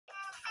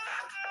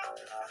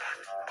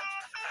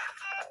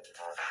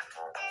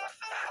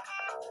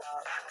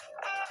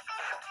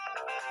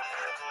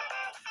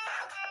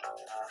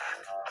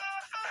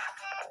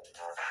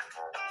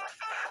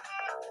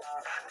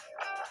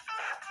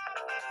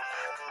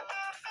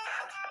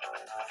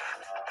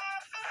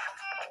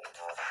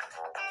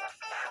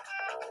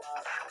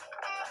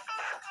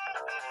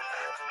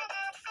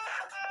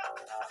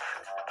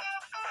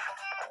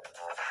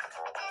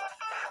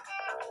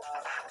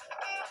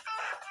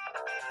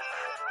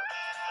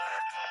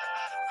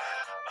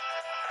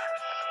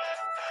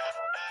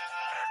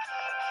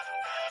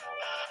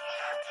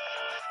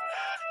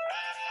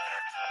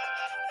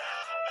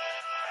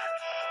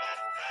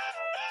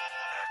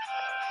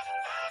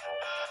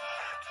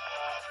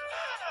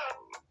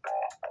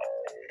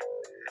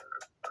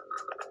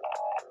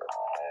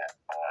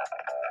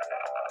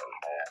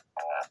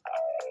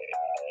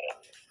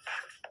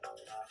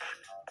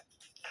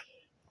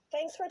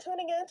Thanks for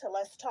tuning in to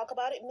Let's Talk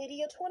About It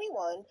Media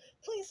 21.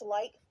 Please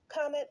like,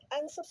 comment,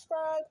 and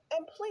subscribe.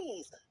 And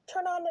please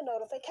turn on the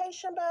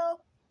notification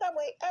bell. That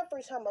way,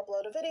 every time I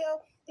upload a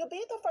video, you'll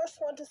be the first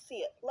one to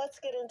see it. Let's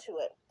get into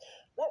it.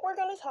 What we're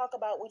going to talk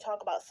about, we talk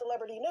about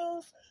celebrity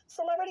news,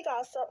 celebrity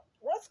gossip,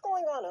 what's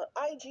going on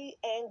IG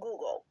and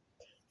Google,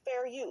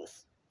 fair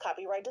use,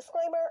 copyright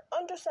disclaimer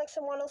under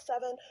Section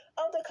 107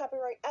 of the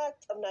Copyright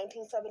Act of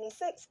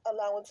 1976,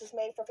 allowances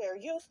made for fair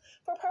use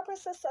for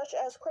purposes such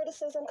as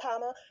criticism,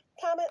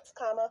 comments,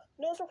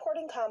 news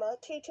reporting,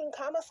 teaching,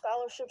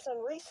 scholarships,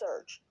 and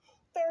research.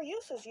 Fair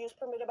use is use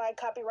permitted by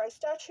copyright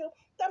statute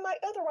that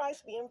might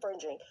otherwise be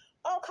infringing.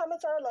 All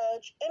comments are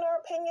alleged in our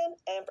opinion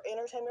and for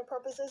entertainment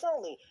purposes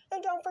only.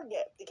 And don't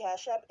forget, the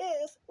Cash App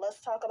is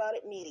Let's Talk About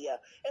It Media.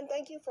 And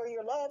thank you for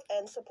your love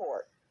and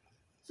support.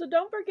 So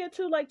don't forget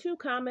to like, to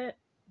comment,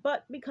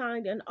 but be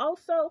kind, and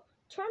also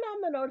turn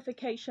on the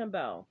notification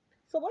bell.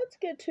 So let's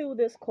get to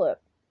this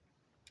clip.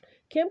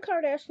 Kim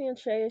Kardashian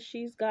says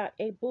she's got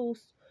a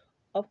boost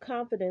of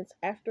confidence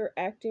after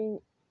acting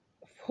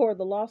for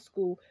the law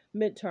school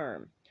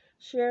midterm.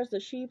 Shares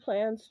that she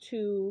plans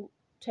to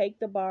take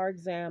the bar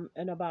exam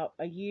in about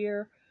a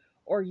year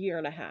or year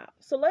and a half.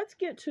 So let's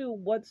get to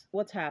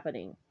what's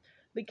happening.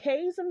 The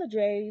K's and the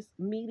J's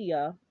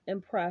media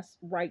and press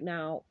right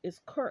now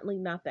is currently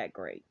not that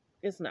great.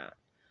 It's not.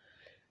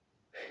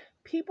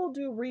 People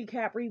do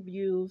recap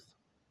reviews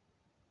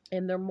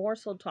and they're more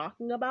so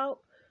talking about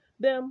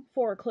them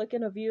for a click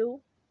and a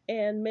view.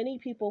 And many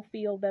people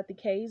feel that the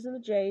K's and the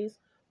J's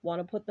want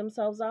to put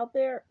themselves out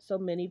there. So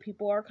many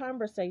people are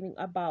conversating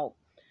about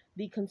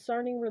the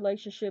concerning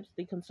relationships,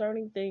 the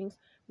concerning things.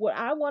 What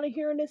I want to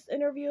hear in this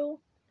interview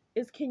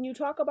is, can you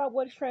talk about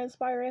what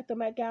transpired at the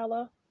Met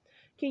Gala?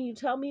 Can you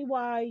tell me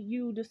why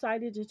you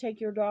decided to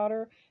take your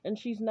daughter and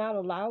she's not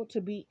allowed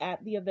to be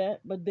at the event,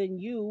 but then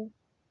you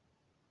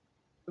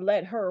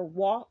let her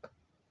walk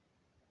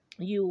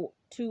you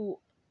to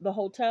the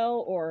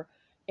hotel or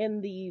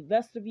in the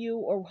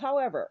vestibule or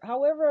however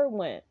it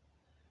went?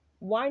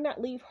 Why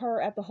not leave her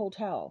at the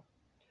hotel?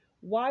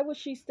 Why was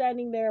she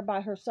standing there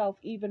by herself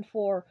even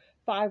for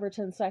 5 or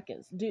 10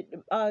 seconds?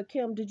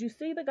 Kim, did you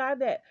see the guy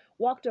that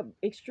walked up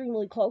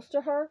extremely close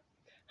to her?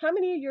 How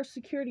many of your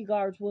security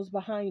guards was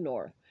behind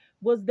North?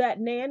 Was that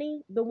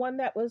nanny the one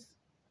that was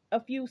a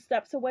few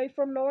steps away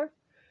from North?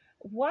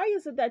 Why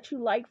is it that you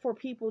like for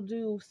people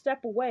to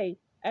step away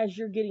as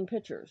you're getting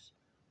pictures?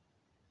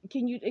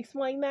 Can you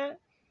explain that?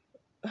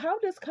 How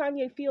does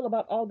Kanye feel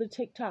about all the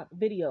TikTok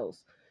videos?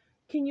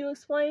 Can you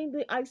explain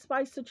the Ice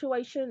Spice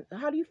situation?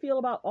 How do you feel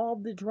about all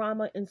the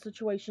drama and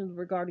situations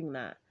regarding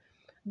that?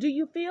 Do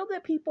you feel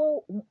that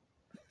people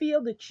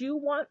feel that you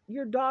want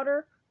your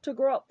daughter to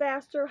grow up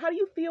faster? How do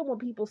you feel when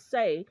people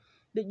say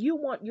that you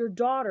want your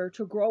daughter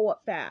to grow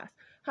up fast?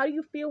 How do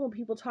you feel when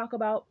people talk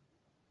about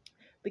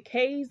the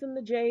K's and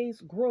the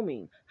J's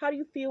grooming? How do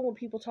you feel when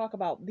people talk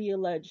about the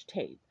alleged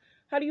tape?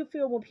 How do you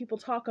feel when people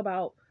talk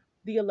about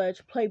the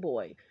alleged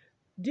Playboy?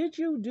 Did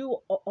you do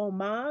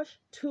homage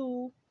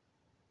to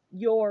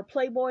your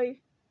Playboy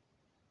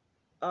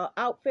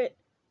outfit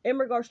in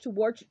regards to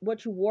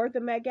what you wore at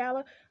the Met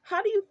Gala?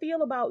 How do you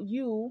feel about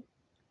you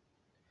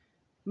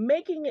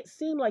making it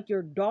seem like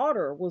your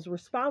daughter was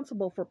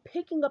responsible for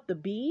picking up the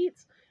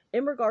beads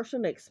in regards to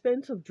an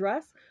expensive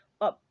dress?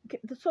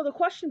 So the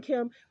question,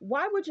 Kim,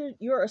 why would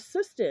your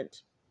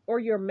assistant or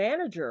your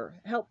manager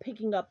help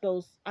picking up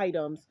those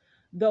items,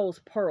 those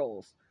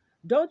pearls?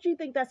 Don't you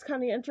think that's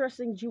kind of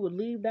interesting that you would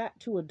leave that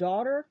to a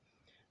daughter?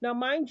 Now,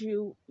 mind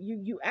you,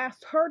 you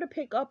asked her to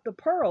pick up the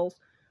pearls,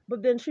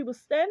 but then she was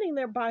standing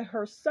there by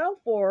herself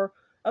for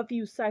a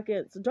few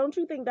seconds. Don't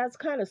you think that's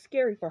kind of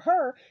scary for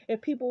her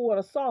if people would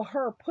have saw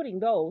her putting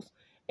those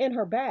in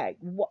her bag?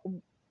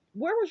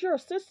 Where was your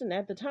assistant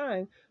at the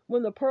time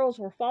when the pearls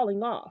were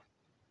falling off?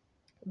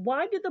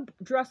 Why did the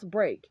dress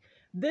break?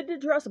 Did the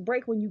dress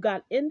break when you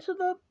got into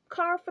the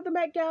car for the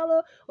Met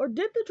Gala, or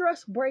did the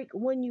dress break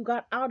when you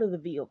got out of the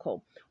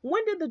vehicle?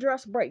 When did the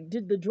dress break?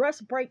 Did the dress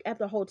break at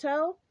the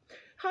hotel?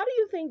 How do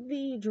you think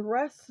the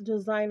dress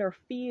designer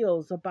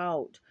feels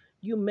about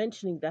you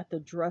mentioning that the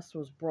dress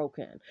was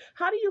broken?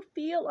 How do you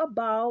feel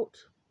about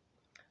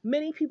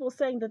Many people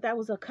saying that that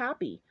was a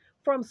copy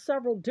from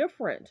several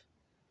different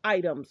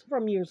items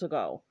from years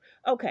ago.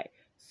 Okay,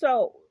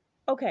 so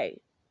okay,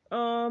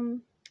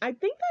 um, I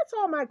think that's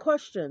all my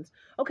questions.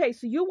 Okay,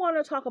 so you want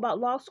to talk about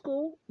law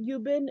school?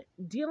 You've been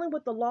dealing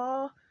with the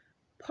law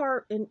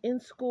part in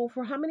school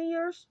for how many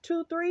years?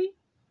 Two, three,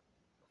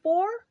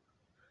 four?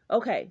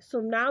 Okay, so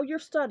now you're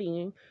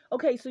studying.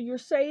 Okay, so you're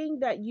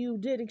saying that you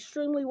did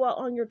extremely well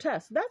on your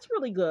test. That's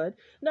really good.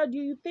 Now, do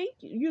you think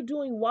you're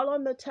doing well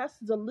on the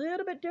test is a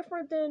little bit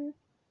different than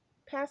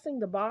passing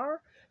the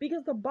bar?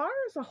 Because the bar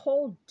is a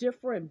whole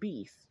different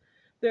beast.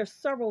 There's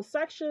several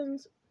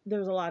sections,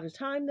 there's a lot of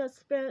time that's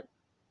spent.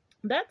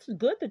 That's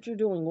good that you're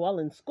doing well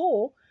in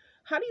school.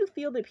 How do you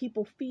feel that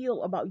people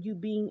feel about you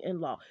being in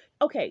law?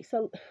 Okay,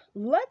 so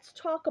let's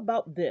talk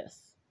about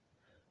this.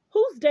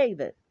 Who's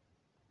David?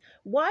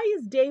 Why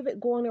is David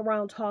going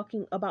around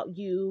talking about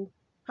you,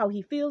 how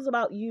he feels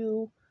about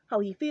you, how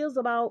he feels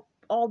about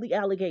all the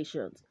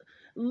allegations?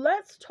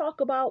 Let's talk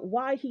about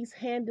why he's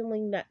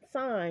handling that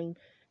sign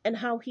and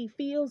how he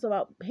feels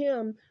about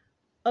him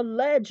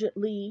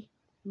allegedly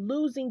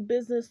losing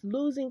business,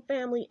 losing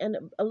family,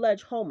 and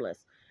alleged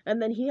homeless. And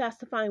then he has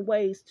to find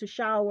ways to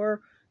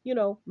shower,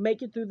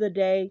 make it through the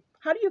day.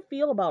 How do you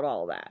feel about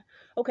all that?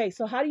 Okay,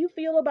 so how do you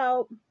feel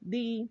about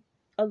the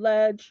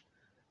alleged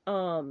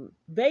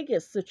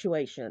Vegas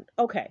situation?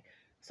 Okay,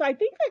 so I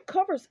think that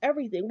covers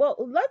everything. Well,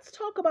 let's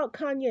talk about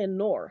Kanye and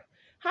North.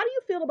 How do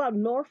you feel about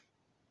North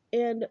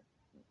and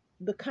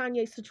the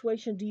Kanye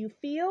situation? Do you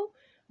feel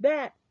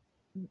that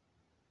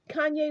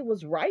Kanye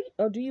was right,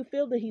 or do you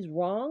feel that he's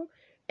wrong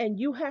and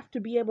you have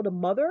to be able to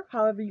mother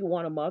however you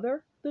want to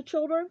mother the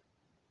children?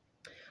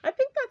 I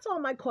think that's all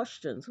my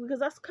questions because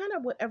that's kind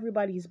of what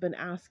everybody's been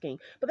asking.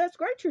 But that's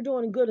great you're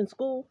doing good in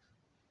school.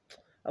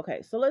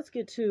 Okay, so let's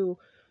get to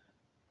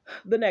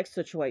the next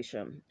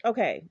situation.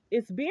 Okay,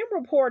 it's being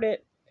reported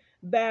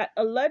that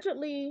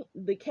allegedly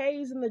the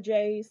K's and the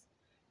J's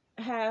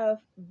have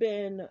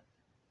been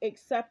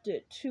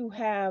accepted to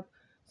have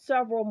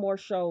several more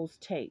shows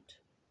taped.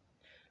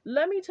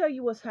 Let me tell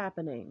you what's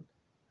happening.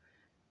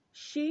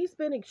 She's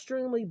been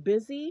extremely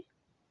busy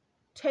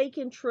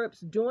taking trips,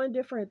 doing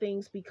different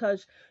things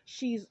because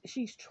she's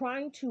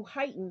trying to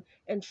heighten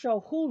and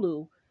show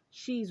Hulu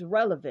she's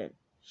relevant,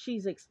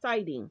 she's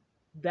exciting.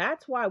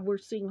 That's why we're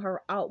seeing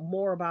her out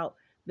more about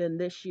than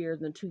this year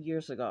than 2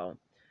 years ago.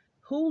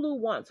 Hulu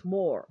wants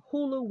more.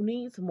 Hulu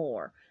needs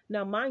more.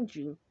 Now, mind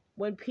you,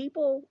 when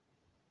people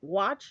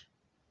watch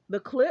the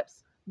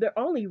clips, they're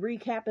only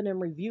recapping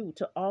and review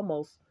to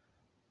almost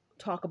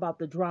talk about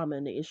the drama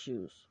and the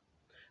issues.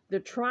 They're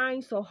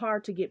trying so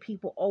hard to get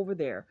people over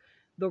there.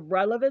 The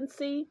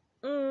relevancy,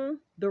 the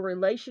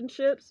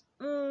relationships,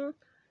 the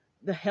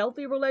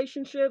healthy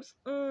relationships,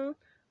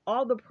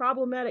 all the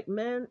problematic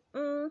men.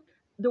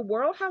 The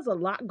world has a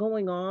lot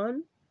going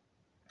on,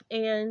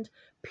 and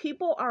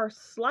people are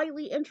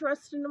slightly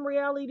interested in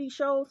reality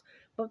shows,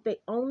 but they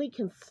only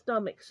can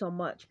stomach so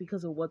much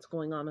because of what's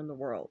going on in the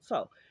world.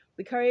 So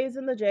the K's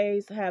and the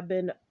J's have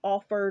been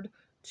offered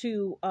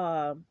to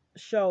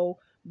show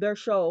their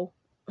show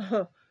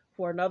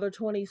for another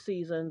 20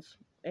 seasons,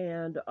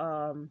 and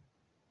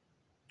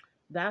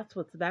that's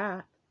what's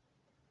that.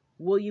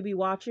 Will you be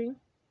watching?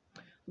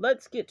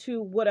 Let's get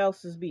to what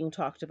else is being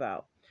talked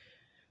about.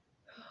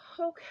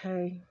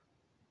 Okay.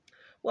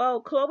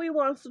 Well, Chloe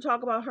wants to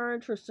talk about her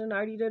and Tristan. I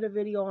already did a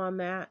video on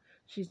that.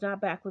 She's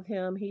not back with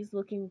him. He's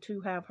looking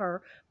to have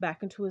her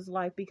back into his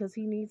life because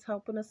he needs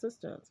help and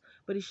assistance.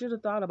 But he should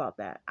have thought about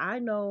that. I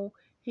know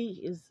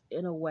he is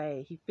in a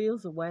way, he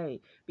feels a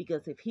way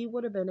because if he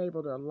would have been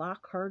able to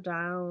lock her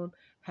down,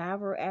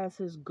 have her as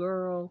his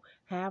girl,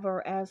 have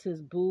her as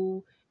his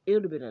boo, it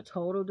would have been a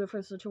total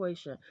different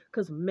situation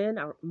because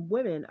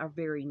women are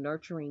very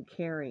nurturing,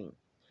 caring.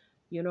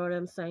 You know what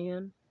I'm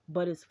saying?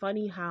 But it's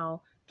funny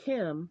how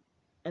Kim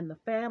and the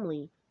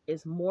family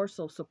is more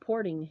so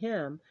supporting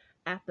him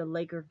at the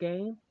Laker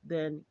game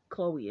than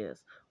Chloe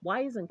is.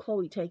 Why isn't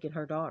Chloe taking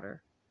her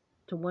daughter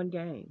to one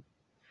game?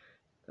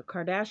 The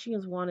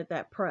Kardashians wanted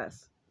that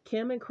press.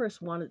 Kim and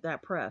Chris wanted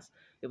that press.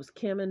 It was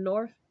Kim and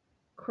North,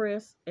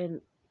 Chris and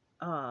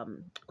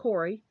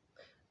Corey.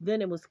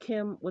 Then it was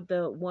Kim with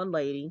the one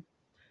lady,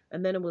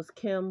 and then it was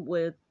Kim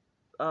with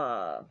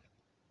uh,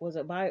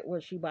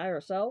 was she by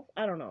herself?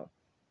 I don't know.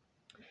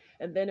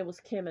 And then it was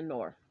Kim and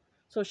North.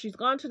 So she's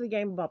gone to the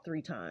game about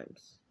 3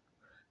 times.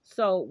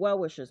 So well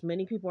wishes.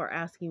 Many people are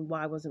asking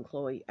why wasn't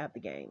Chloe at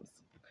the games.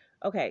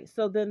 Okay,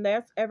 so then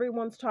that's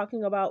everyone's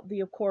talking about the,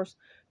 of course,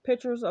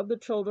 pictures of the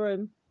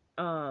children.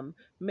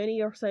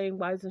 Many are saying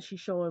why isn't she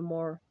showing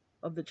more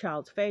of the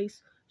child's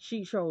face?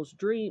 She shows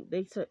Dream.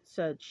 They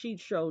said she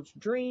shows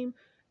Dream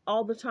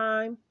all the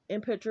time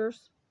in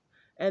pictures,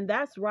 and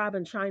that's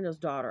Robin China's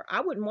daughter.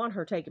 I wouldn't want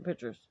her taking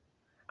pictures.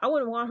 I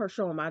wouldn't want her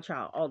showing my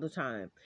child all the time.